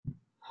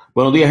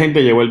Buenos días,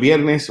 gente. Llegó el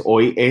viernes.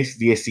 Hoy es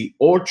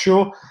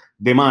 18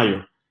 de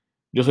mayo.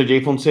 Yo soy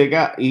Jay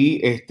Fonseca y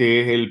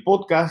este es el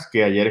podcast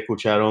que ayer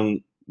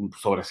escucharon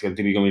sobre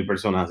ciento y pico mil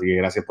personas, así que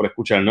gracias por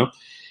escucharnos.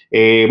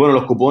 Bueno,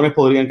 los cupones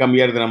podrían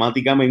cambiar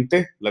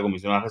dramáticamente. La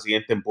comisionada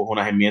residente empuja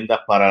unas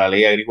enmiendas para la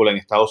ley agrícola en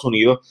Estados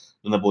Unidos,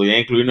 donde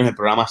podrían incluirnos el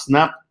programa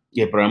SNAP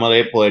y el programa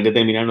de poder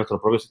determinar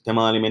nuestro propio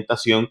sistema de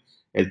alimentación,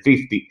 el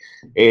 50.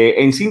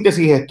 En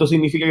síntesis, esto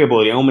significa que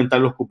podrían aumentar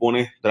los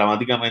cupones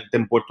dramáticamente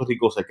en Puerto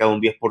Rico, cerca de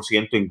un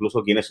 10%,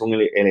 incluso quienes son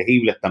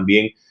elegibles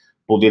también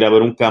pudiera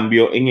haber un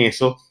cambio en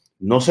eso.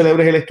 No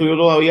celebres el estudio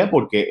todavía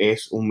porque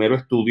es un mero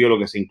estudio lo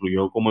que se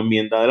incluyó como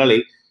enmienda de la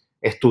ley,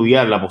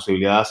 estudiar la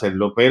posibilidad de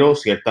hacerlo, pero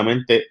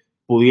ciertamente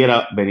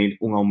pudiera venir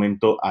un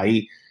aumento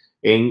ahí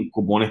en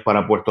cupones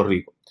para Puerto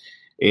Rico.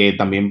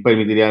 También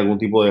permitiría algún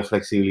tipo de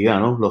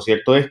flexibilidad, ¿no? Lo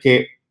cierto es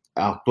que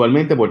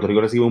actualmente Puerto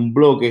Rico recibe un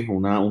bloque,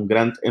 un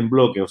grant en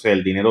bloque, o sea,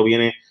 el dinero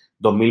viene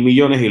 2.000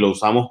 millones y lo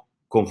usamos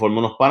conforme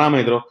unos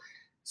parámetros,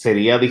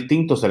 sería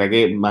distinto, será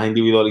que más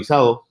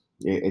individualizado,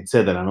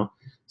 etcétera, ¿no?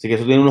 Así que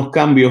eso tiene unos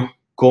cambios.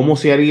 ¿Cómo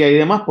se haría y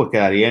demás? Pues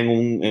quedaría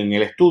en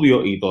el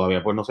estudio y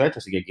todavía pues no se ha hecho,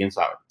 así que quién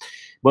sabe.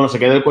 Bueno, se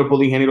queda el cuerpo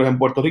de ingenieros en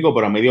Puerto Rico,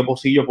 pero a medio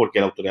pocillo porque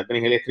la Autoridad de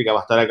Energía Eléctrica va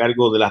a estar a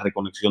cargo de la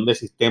reconexión del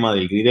sistema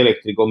del grid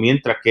eléctrico,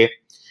 mientras que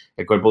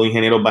el cuerpo de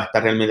ingenieros va a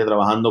estar realmente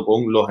trabajando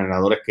con los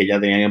generadores que ya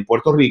tenían en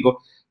Puerto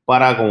Rico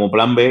para como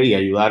plan B y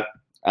ayudar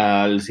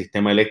al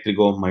sistema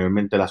eléctrico,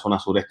 mayormente la zona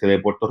sureste de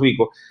Puerto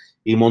Rico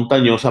y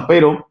montañosa,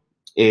 pero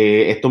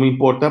esto me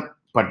importa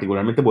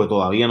particularmente porque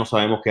todavía no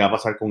sabemos qué va a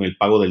pasar con el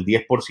pago del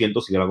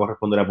 10%, si le va a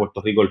corresponder a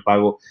Puerto Rico el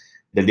pago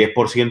del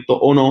 10%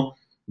 o no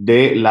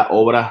de las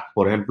obras,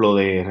 por ejemplo,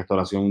 de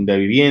restauración de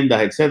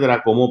viviendas,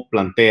 etcétera, como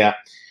plantea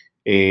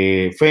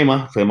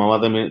FEMA. FEMA va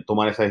a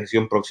tomar esa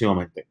decisión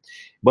próximamente.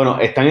 Bueno,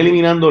 están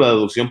eliminando la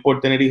deducción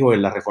por tener hijos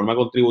en la reforma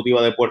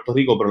contributiva de Puerto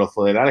Rico, pero los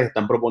federales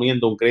están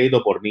proponiendo un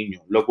crédito por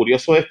niño. Lo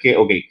curioso es que,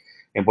 ok,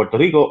 en Puerto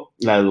Rico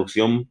la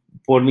deducción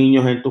por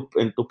niños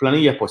en tus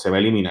planillas pues se va a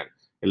eliminar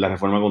en la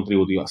reforma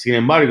contributiva. Sin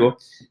embargo,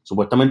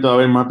 supuestamente va a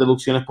haber más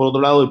deducciones por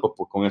otro lado y pues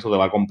con eso te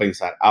va a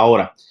compensar.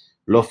 Ahora,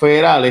 los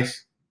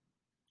federales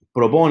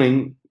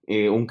proponen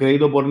un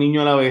crédito por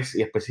niño a la vez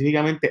y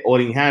específicamente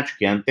Orrin Hatch,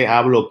 que antes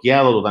ha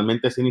bloqueado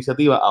totalmente esa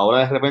iniciativa, ahora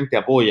de repente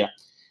apoya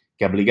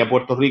que aplique a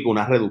Puerto Rico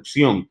una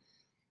reducción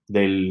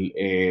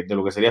de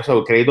lo que sería, o sea,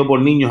 el crédito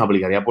por niños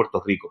aplicaría a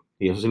Puerto Rico.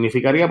 Y eso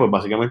significaría, pues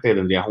básicamente, que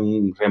tendrías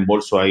un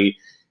reembolso ahí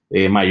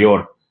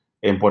mayor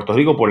en Puerto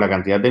Rico por la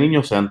cantidad de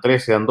niños, sean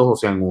tres, sean dos o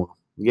sean uno.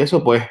 Y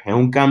eso, pues, es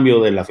un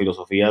cambio de la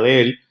filosofía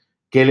de él.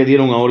 ¿Qué le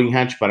dieron a Orrin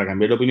Hatch para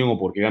cambiar de opinión o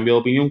por qué cambió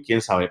de opinión?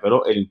 Quién sabe,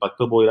 pero el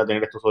impacto que podría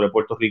tener esto sobre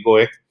Puerto Rico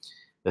es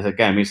de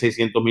cerca de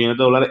 1.600 millones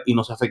de dólares y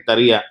no se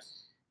afectaría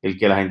el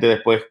que la gente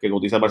después que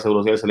cotiza para el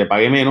Seguro Social se le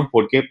pague menos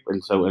porque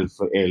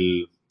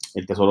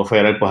el Tesoro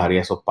Federal pues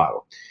haría esos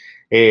pagos.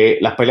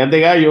 Las peleas de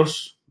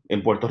gallos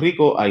en Puerto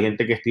Rico, hay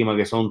gente que estima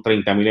que son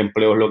 30.000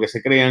 empleos lo que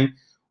se crean,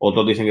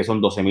 otros dicen que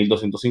son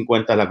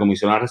 12.250. La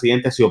comisionada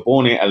residente se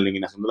opone a la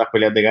eliminación de las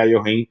peleas de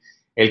gallos en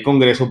el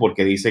Congreso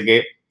porque dice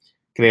que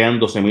crean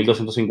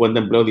 12.250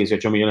 empleos,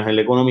 18 millones en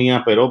la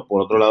economía, pero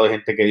por otro lado hay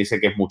gente que dice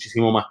que es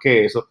muchísimo más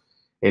que eso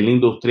en la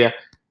industria.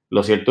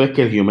 Lo cierto es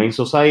que el Humane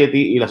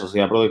Society y la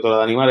Sociedad Protectora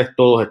de Animales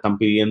todos están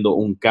pidiendo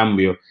un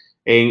cambio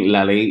en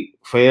la ley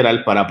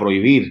federal para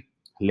prohibir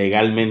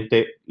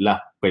legalmente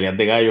las peleas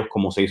de gallos,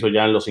 como se hizo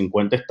ya en los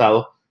 50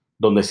 estados,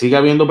 donde sigue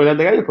habiendo peleas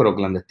de gallos, pero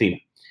clandestinas,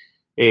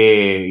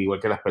 igual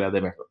que las peleas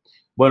de perros.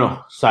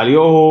 Bueno,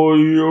 salió hoy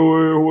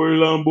el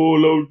Lambo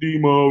la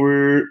última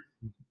vez,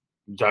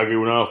 ya que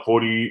una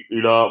 40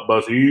 y la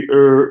vacía.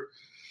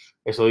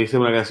 Eso dice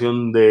una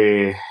canción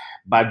de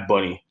Bad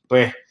Bunny.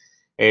 Pues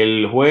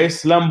el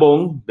juez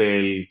Lambón,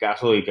 del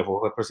caso de que fue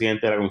juez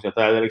presidente de la Comisión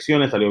Estatal de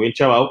Elecciones, salió bien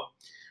chavado,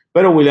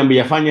 pero William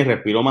Villafañez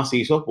respiró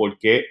macizo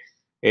porque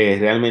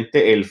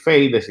realmente el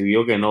FEI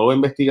decidió que no lo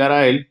investigara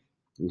a él.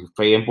 El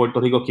FEI en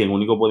Puerto Rico es quien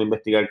único puede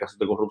investigar casos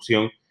de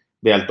corrupción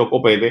de alto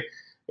copete.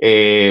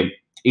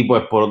 Y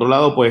pues por otro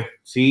lado, pues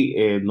sí,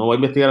 no va a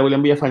investigar a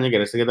William Villafañe, que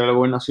era el secretario de la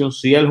gobernación,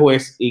 sí al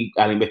juez, y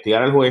al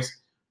investigar al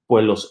juez,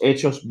 pues los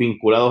hechos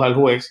vinculados al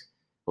juez,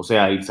 o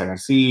sea, Itza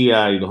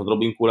García y los otros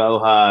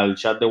vinculados al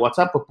chat de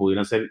WhatsApp, pues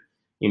pudieran ser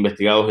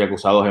investigados y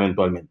acusados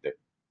eventualmente.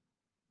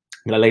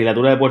 La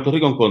legislatura de Puerto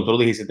Rico encontró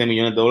 17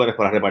 millones de dólares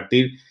para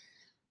repartir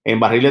en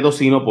barril de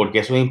tocino. ¿Por qué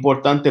eso es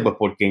importante? Pues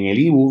porque en el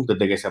IBU,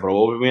 desde que se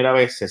aprobó por primera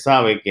vez, se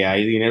sabe que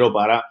hay dinero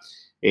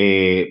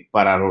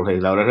para los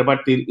legisladores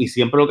repartir y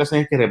siempre lo que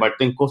hacen es que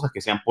reparten cosas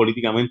que sean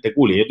políticamente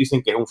cool. Y ellos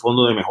dicen que es un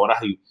fondo de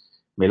mejoras y,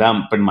 ¿verdad?,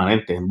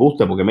 permanentes,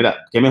 embuste, porque mira,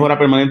 ¿qué mejora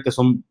permanente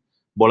son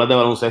bolas de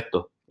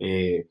baloncesto,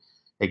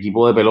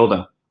 equipo de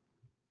pelota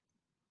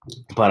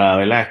para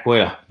ver las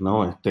escuelas,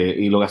 ¿no?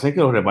 Y lo que hacen es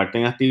que los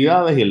reparten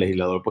actividades y el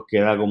legislador pues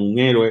queda como un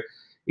héroe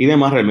y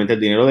demás. Realmente el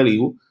dinero del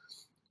IBU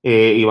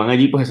y van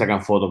allí, pues se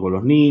sacan fotos con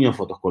los niños,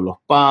 fotos con los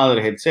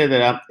padres,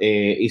 etcétera.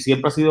 Y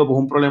siempre ha sido pues,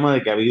 un problema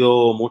de que ha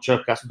habido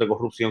muchos casos de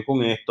corrupción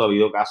con esto, ha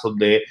habido casos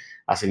de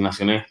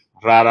asignaciones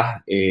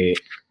raras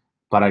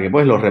para que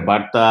pues los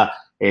reparta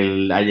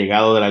el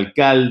allegado del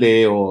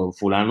alcalde o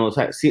fulano. O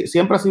sea,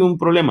 siempre ha sido un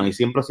problema y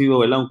siempre ha sido,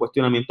 ¿verdad?, un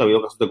cuestionamiento. Ha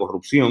habido casos de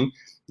corrupción,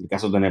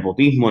 casos de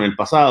nepotismo en el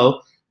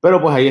pasado,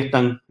 pero pues ahí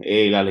están.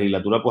 La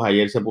legislatura pues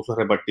ayer se puso a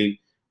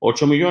repartir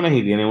 8 millones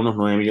y tiene unos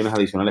 9 millones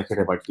adicionales que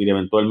repartir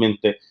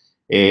eventualmente.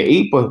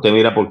 Y pues usted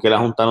mira por qué la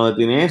Junta no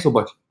detiene eso,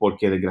 pues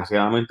porque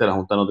desgraciadamente la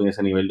Junta no tiene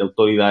ese nivel de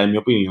autoridad, en mi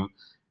opinión.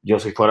 Yo,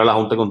 si fuera la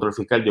Junta de Control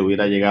Fiscal, yo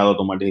hubiera llegado a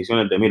tomar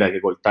decisiones de, mira, hay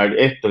que cortar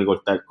esto, hay que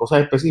cortar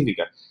cosas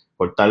específicas,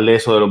 cortarle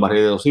eso de los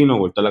barriles de Docino,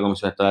 cortar la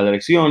Comisión Estatal de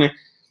Elecciones,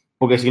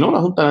 porque si no, la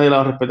Junta nadie la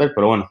va a respetar,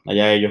 pero bueno,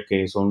 allá ellos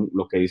que son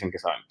los que dicen que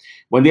saben.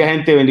 Buen día,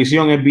 gente,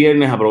 bendición, es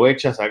viernes,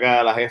 aprovecha, saca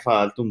a la jefa a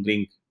darte un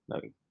drink.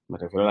 Me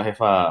refiero a la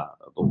jefa, a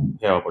tu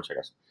jefa, por si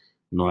acaso,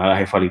 no a la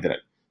jefa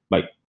literal.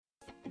 Bye.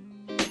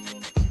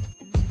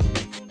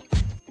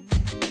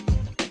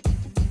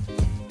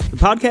 The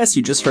podcast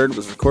you just heard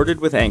was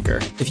recorded with Anchor.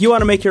 If you want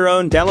to make your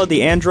own, download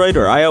the Android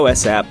or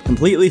iOS app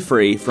completely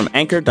free from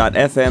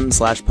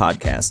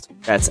anchor.fm/podcast.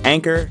 That's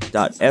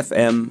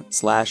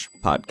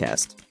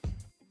anchor.fm/podcast.